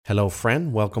Hello,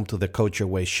 friend. Welcome to the Coach Your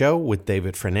Way Show with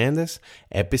David Fernandez,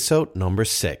 episode number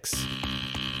 6.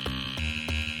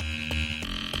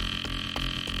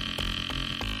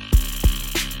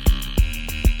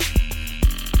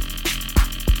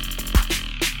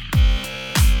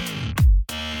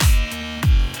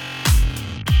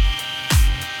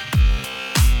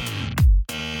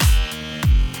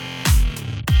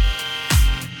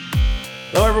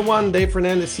 Hello everyone, Dave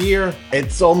Fernandez here.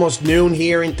 It's almost noon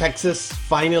here in Texas.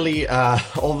 Finally,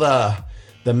 all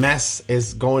the mess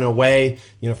is going away.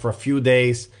 For a few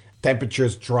days,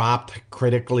 temperatures dropped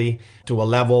critically to a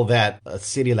level that a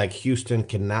city like Houston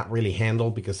cannot really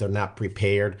handle because they're not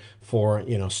prepared for,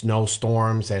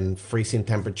 snowstorms and freezing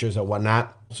temperatures or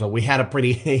whatnot. So we had a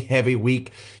pretty heavy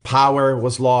week. Power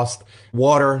was lost.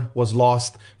 Water was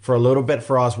lost for a little bit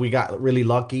for us. We got really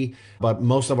lucky, but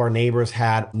most of our neighbors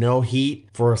had no heat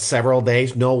for several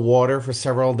days, no water for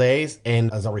several days.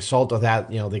 And as a result of that,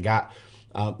 they got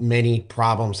many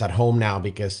problems at home now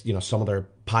because, some of their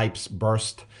pipes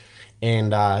burst.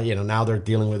 And, now they're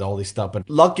dealing with all this stuff. But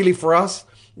luckily for us,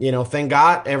 thank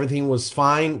God, everything was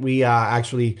fine. We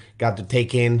actually got to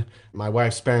take in my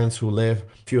wife's parents who live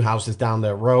a few houses down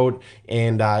the road.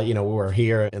 And, we were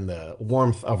here in the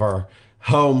warmth of our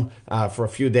home for a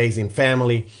few days in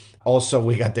family. Also,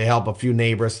 we got to help a few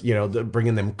neighbors,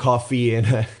 bringing them coffee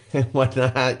and, and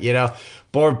whatnot,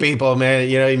 Poor people, man.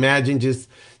 Imagine just,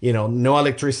 no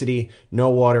electricity, no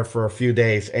water for a few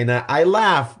days. And I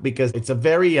laugh because it's a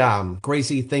very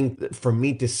crazy thing for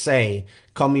me to say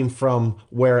coming from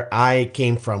where I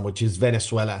came from, which is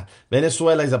Venezuela.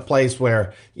 Venezuela is a place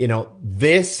where,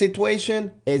 this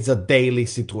situation is a daily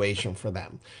situation for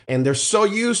them. And they're so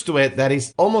used to it that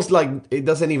it's almost like it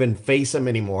doesn't even faze them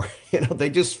anymore. They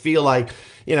just feel like,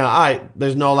 all right,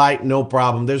 there's no light, no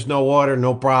problem. There's no water,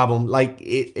 no problem. Like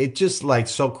it just like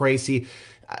so crazy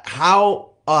how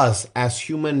us as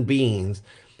human beings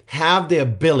have the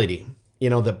ability,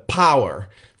 the power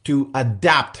to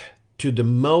adapt to the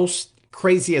most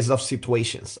craziest of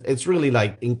situations. It's really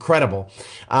like incredible.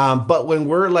 But when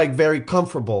we're like very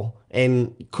comfortable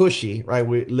and cushy, right?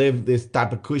 We live this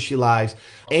type of cushy lives.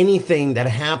 Anything that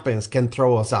happens can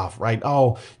throw us off, right?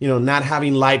 Oh, not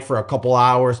having light for a couple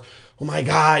hours. Oh my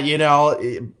God,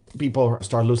 people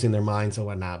start losing their minds and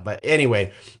whatnot. But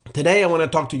anyway, today I want to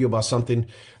talk to you about something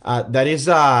that is,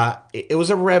 it was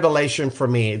a revelation for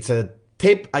me. It's a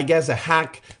tip, I guess, a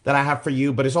hack that I have for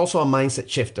you, but it's also a mindset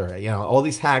shifter. All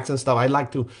these hacks and stuff, I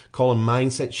like to call them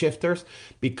mindset shifters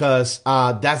because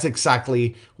that's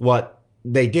exactly what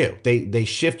they do. They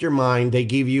shift your mind. They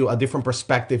give you a different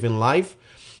perspective in life.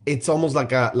 It's almost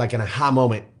like an aha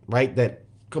moment, right? That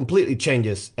completely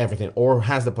changes everything or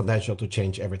has the potential to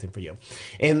change everything for you.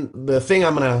 And the thing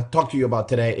I'm going to talk to you about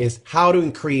today is how to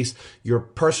increase your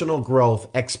personal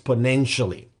growth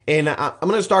exponentially. And I'm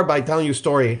going to start by telling you a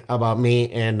story about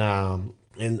me and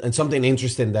something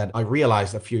interesting that I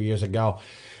realized a few years ago.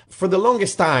 For the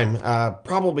longest time,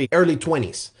 probably early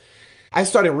 20s, I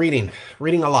started reading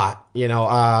a lot.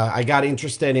 I got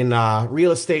interested in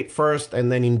real estate first, and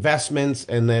then investments,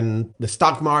 and then the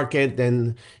stock market,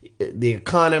 then the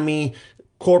economy,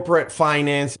 corporate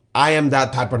finance. I am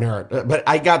that type of nerd. But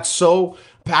I got so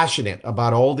passionate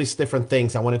about all these different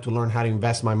things. I wanted to learn how to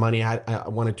invest my money. I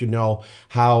wanted to know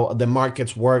how the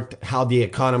markets worked, how the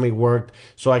economy worked,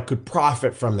 so I could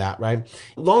profit from that, right?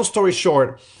 Long story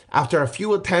short, after a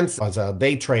few attempts as a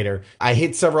day trader, I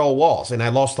hit several walls and I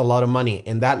lost a lot of money.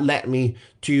 And that led me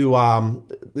to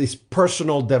this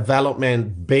personal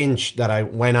development binge that I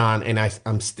went on, and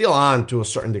I'm still on to a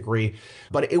certain degree,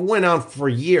 but it went on for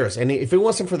years. And if it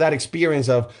wasn't for that experience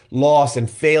of loss and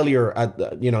failure at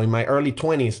in my early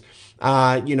 20s,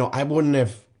 I wouldn't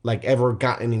have like ever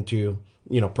gotten into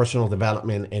personal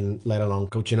development, and let alone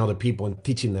coaching other people and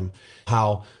teaching them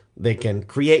how they can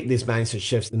create these mindset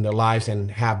shifts in their lives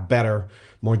and have better,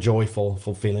 more joyful,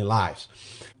 fulfilling lives.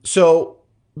 So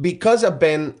because I've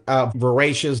been a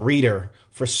voracious reader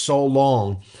for so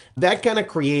long, that kind of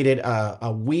created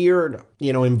a weird,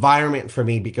 environment for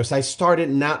me, because I started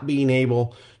not being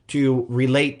able to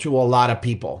relate to a lot of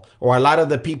people, or a lot of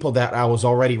the people that I was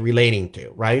already relating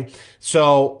to, right?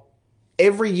 So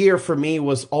every year for me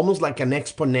was almost like an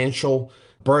exponential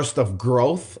burst of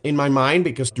growth in my mind,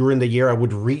 because during the year I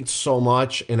would read so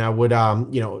much and I would,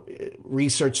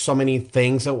 research so many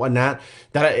things and whatnot,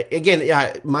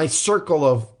 that my circle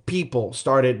of people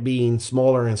started being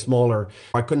smaller and smaller.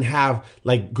 I couldn't have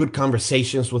like good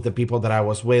conversations with the people that I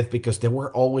was with because they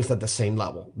were always at the same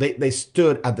level. They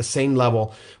stood at the same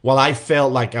level, while I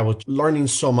felt like I was learning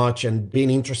so much and being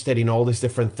interested in all these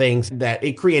different things that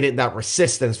it created that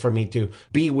resistance for me to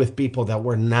be with people that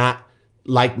were not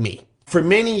like me. For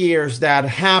many years, that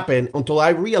happened until I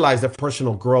realized that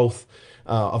personal growth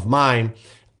of mine,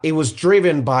 it was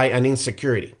driven by an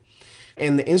insecurity.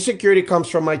 And the insecurity comes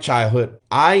from my childhood.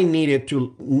 I needed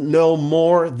to know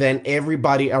more than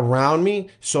everybody around me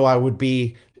so I would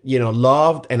be,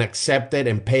 loved and accepted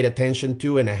and paid attention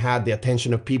to. And I had the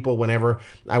attention of people whenever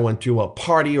I went to a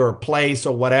party or a place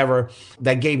or whatever.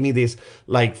 That gave me this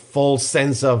like false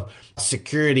sense of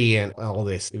security and all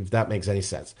this, if that makes any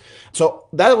sense. So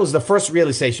that was the first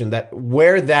realization that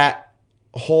where that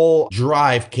whole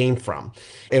drive came from.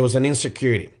 It was an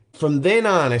insecurity. From then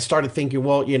on, I started thinking,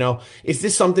 well, is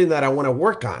this something that I want to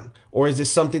work on? Or is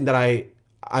this something that I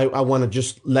want to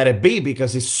just let it be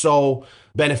because it's so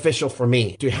beneficial for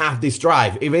me to have this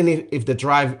drive, even if the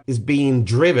drive is being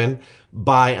driven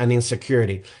by an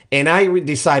insecurity. And I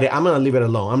decided I'm going to leave it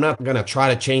alone. I'm not going to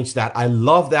try to change that. I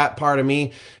love that part of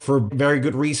me for very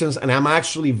good reasons. And I'm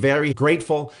actually very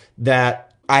grateful that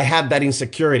I had that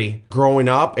insecurity growing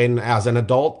up and as an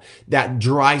adult that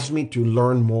drives me to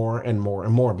learn more and more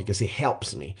and more because it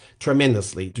helps me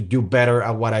tremendously to do better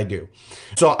at what I do.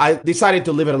 So I decided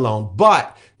to leave it alone.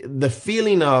 But the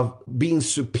feeling of being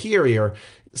superior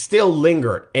still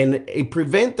lingered, and it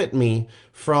prevented me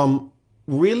from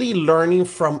really learning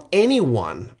from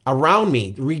anyone around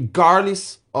me,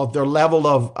 regardless of their level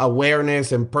of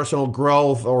awareness and personal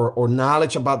growth or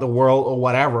knowledge about the world or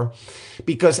whatever,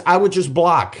 because I would just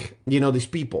block, these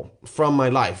people from my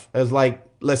life. It's like,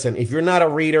 listen, if you're not a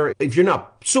reader, if you're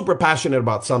not super passionate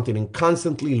about something and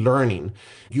constantly learning,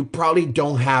 you probably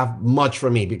don't have much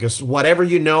from me because whatever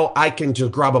you know, I can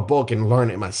just grab a book and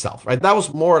learn it myself, right? That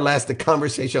was more or less the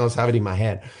conversation I was having in my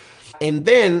head. And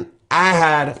then I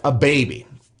had a baby.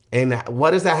 And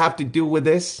what does that have to do with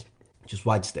this? Just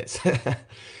watch this.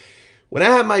 When I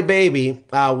had my baby,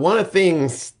 one of the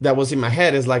things that was in my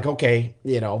head is like, okay,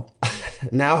 now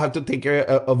I have to take care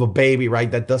of a baby,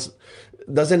 right? That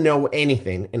doesn't know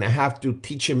anything. And I have to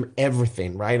teach him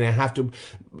everything, right? And I have to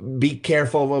be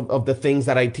careful of the things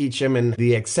that I teach him and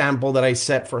the example that I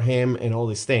set for him and all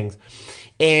these things.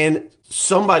 And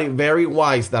somebody very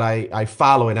wise that I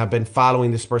follow, and I've been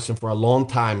following this person for a long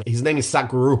time. His name is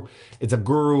Sadhguru. It's a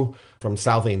guru from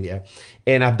South India.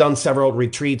 And I've done several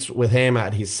retreats with him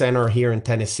at his center here in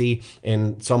Tennessee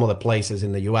and some of the places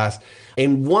in the US.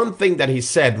 And one thing that he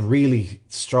said really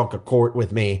struck a chord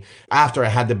with me after I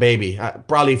had the baby.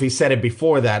 Probably if he said it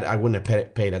before that, I wouldn't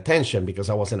have paid attention because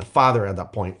I wasn't a father at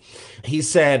that point. He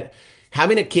said,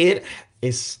 having a kid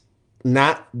is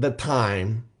not the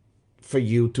time for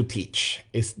you to teach.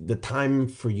 It's the time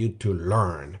for you to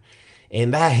learn.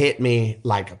 And that hit me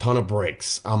like a ton of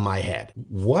bricks on my head.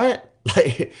 What?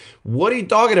 Like, what are you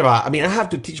talking about? I mean, I have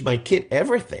to teach my kid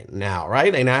everything now,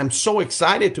 right? And I'm so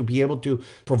excited to be able to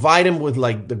provide him with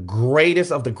like the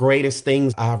greatest of the greatest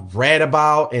things I've read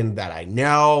about and that I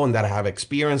know and that I have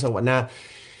experience and whatnot.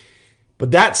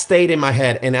 But that stayed in my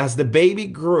head. And as the baby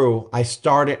grew, I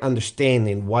started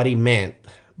understanding what he meant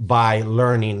by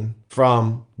learning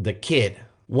from the kid.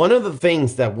 One of the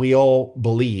things that we all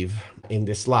believe in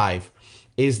this life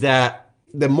is that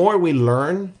the more we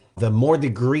learn, the more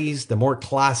degrees, the more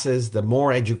classes, the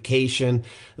more education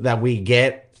that we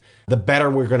get, the better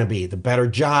we're going to be, the better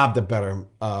job, the better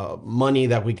money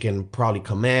that we can probably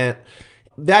command.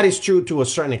 That is true to a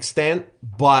certain extent.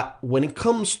 But when it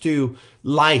comes to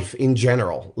life in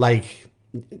general, like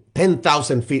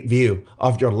 10,000 feet view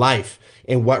of your life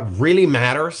and what really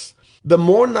matters, the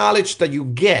more knowledge that you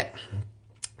get,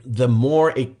 the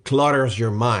more it clutters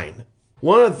your mind.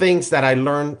 One of the things that I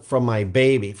learned from my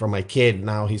baby, from my kid,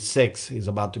 now he's 6, he's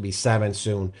about to be 7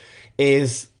 soon,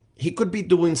 is he could be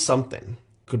doing something.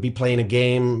 Could be playing a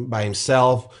game by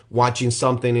himself, watching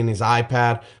something in his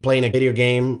iPad, playing a video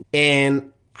game.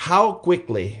 And how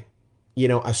quickly,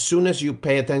 as soon as you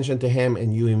pay attention to him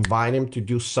and you invite him to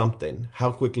do something,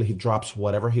 how quickly he drops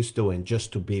whatever he's doing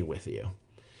just to be with you.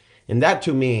 And that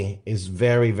to me is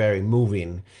very, very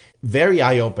moving, very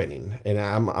eye-opening. And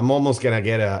I'm almost going to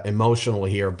get emotional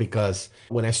here because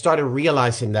when I started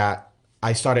realizing that,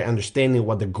 I started understanding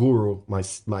what the guru, my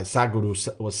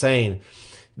Sadhguru was saying,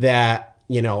 that,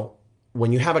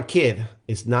 when you have a kid,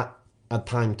 it's not a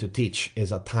time to teach,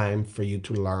 it's a time for you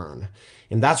to learn.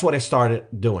 And that's what I started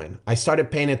doing. I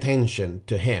started paying attention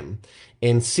to him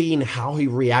and seeing how he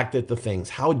reacted to things,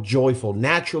 how joyful,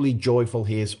 naturally joyful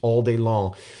he is all day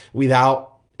long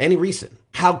without any reason.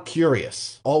 How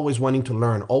curious, always wanting to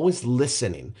learn, always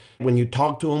listening. When you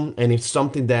talk to him and it's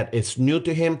something that is new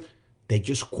to him, they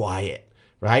just quiet,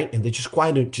 right? And they just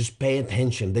quiet and just pay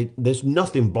attention. There's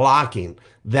nothing blocking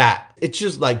that. It's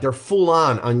just like they're full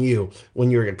on you when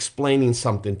you're explaining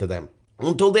something to them.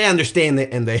 until they understand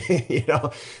it and they,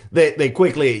 they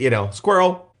quickly,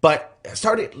 squirrel. But I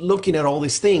started looking at all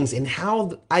these things and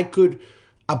how I could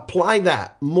apply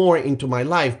that more into my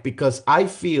life, because I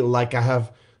feel like I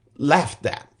have left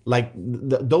that. Like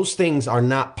those things are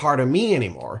not part of me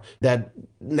anymore. That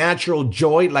natural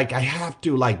joy, like I have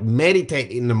to like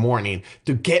meditate in the morning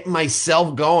to get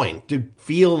myself going, to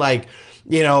feel like,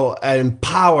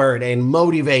 empowered and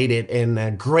motivated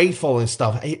and grateful and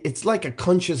stuff. It's like a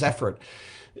conscious effort.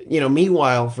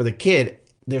 Meanwhile, for the kid,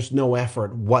 there's no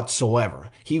effort whatsoever.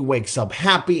 He wakes up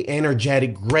happy,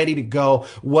 energetic, ready to go.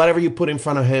 Whatever you put in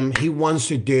front of him, he wants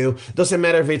to do. Doesn't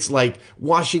matter if it's like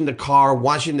washing the car,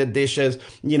 washing the dishes,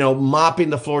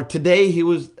 mopping the floor. Today, he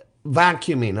was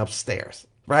vacuuming upstairs,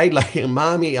 right? Like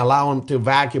mommy allow him to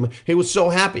vacuum. He was so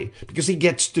happy because he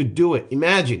gets to do it.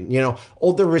 Imagine,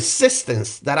 all the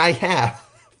resistance that I have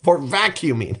for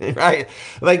vacuuming, right?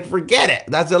 Like, forget it.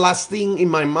 That's the last thing in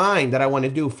my mind that I want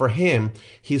to do. For him,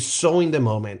 he's so in the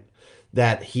moment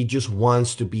that he just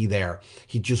wants to be there.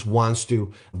 He just wants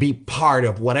to be part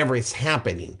of whatever is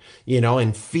happening,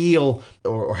 and feel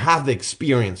or have the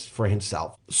experience for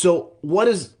himself. So what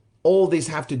does all this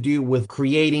have to do with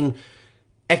creating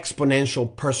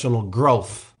exponential personal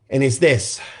growth? And it's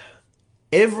this: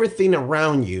 everything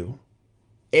around you,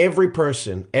 every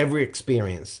person, every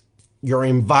experience, your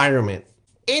environment,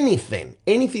 anything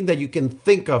that you can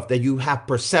think of, that you have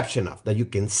perception of, that you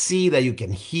can see, that you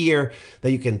can hear,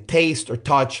 that you can taste or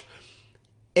touch,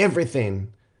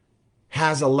 everything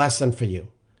has a lesson for you.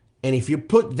 And if you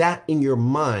put that in your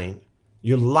mind,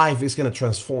 your life is going to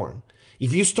transform.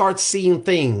 If you start seeing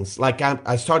things like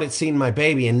I started seeing my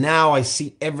baby, and now I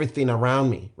see everything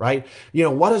around me, right?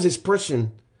 What does this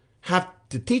person have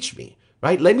to teach me,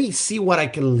 right? Let me see what I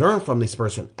can learn from this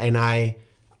person. And I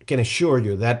can assure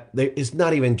you that there is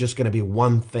not even just going to be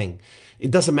one thing. It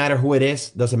doesn't matter who it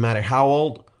is, doesn't matter how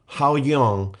old, how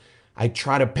young. I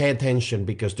try to pay attention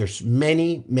because there's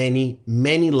many, many,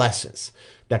 many lessons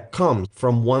that come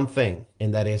from one thing,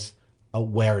 and that is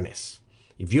awareness.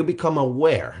 If you become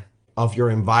aware of your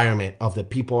environment, of the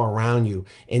people around you,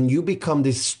 and you become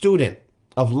this student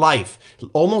of life,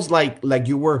 almost like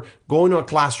you were going to a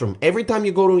classroom. Every time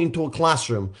you go into a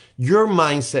classroom, your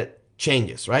mindset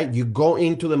changes, right? You go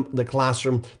into the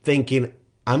classroom thinking,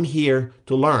 I'm here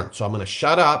to learn. So I'm going to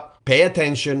shut up, pay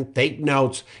attention, take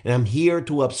notes, and I'm here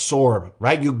to absorb,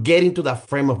 right? You get into that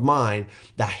frame of mind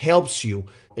that helps you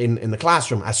in the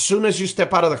classroom. As soon as you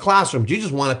step out of the classroom, you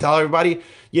just want to tell everybody,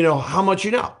 how much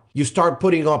you know. You start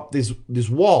putting up these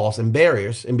walls and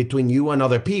barriers in between you and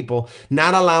other people,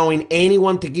 not allowing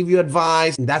anyone to give you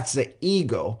advice. And that's the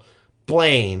ego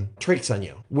playing tricks on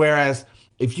you. Whereas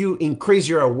if you increase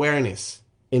your awareness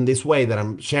in this way that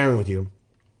I'm sharing with you,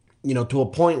 to a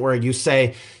point where you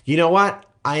say, you know what?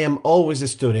 I am always a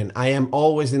student. I am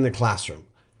always in the classroom.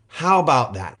 How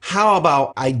about that? How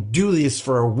about I do this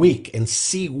for a week and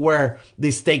see where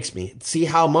this takes me? See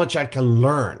how much I can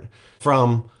learn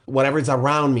from whatever is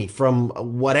around me, from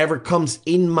whatever comes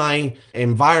in my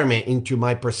environment into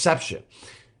my perception.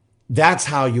 That's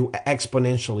how you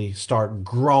exponentially start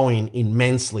growing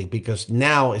immensely, because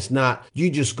now it's not you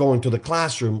just going to the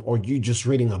classroom or you just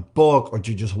reading a book or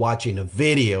you just watching a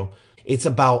video. It's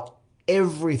about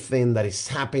everything that is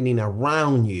happening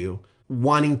around you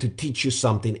wanting to teach you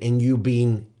something and you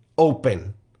being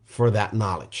open for that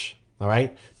knowledge. All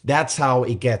right. That's how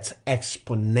it gets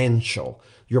exponential,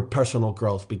 your personal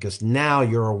growth, because now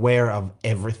you're aware of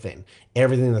everything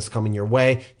that's coming your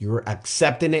way. You're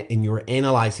accepting it and you're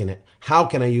analyzing it. How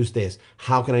can I use this?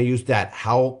 How can I use that?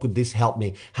 How could this help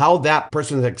me? How that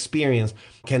person's experience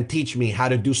can teach me how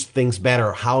to do things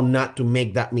better, how not to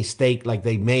make that mistake like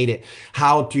they made it,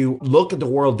 how to look at the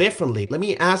world differently. Let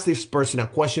me ask this person a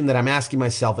question that I'm asking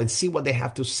myself and see what they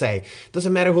have to say.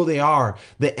 Doesn't matter who they are.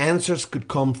 The answers could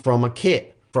come from a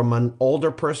kid, from an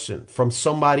older person, from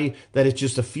somebody that is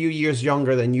just a few years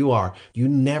younger than you are. You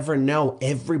never know.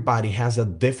 Everybody has a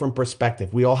different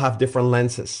perspective. We all have different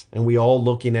lenses and we all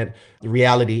looking at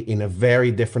reality in a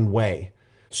very different way.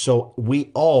 So we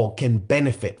all can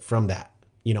benefit from that.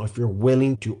 If you're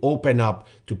willing to open up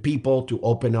to people, to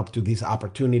open up to these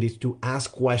opportunities, to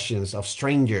ask questions of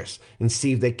strangers and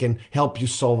see if they can help you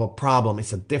solve a problem.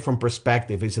 It's a different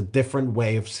perspective. It's a different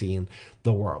way of seeing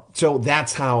the world. So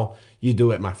that's how you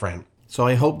do it, my friend. So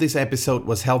I hope this episode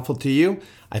was helpful to you.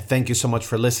 I thank you so much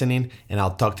for listening, and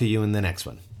I'll talk to you in the next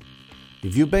one.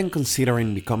 If you've been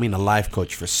considering becoming a life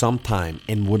coach for some time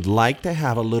and would like to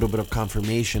have a little bit of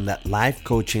confirmation that life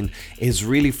coaching is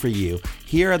really for you,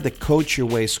 here at the Coach Your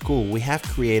Way School, we have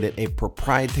created a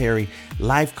proprietary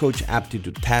life coach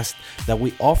aptitude test that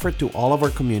we offer to all of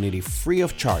our community free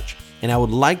of charge. And I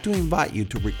would like to invite you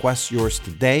to request yours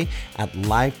today at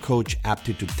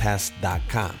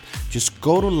lifecoachaptitudetest.com. Just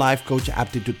go to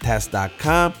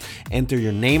lifecoachaptitudetest.com, enter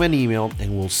your name and email,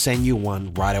 and we'll send you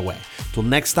one right away. Till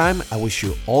next time, I wish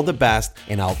you all the best,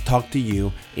 and I'll talk to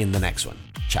you in the next one.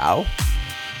 Ciao.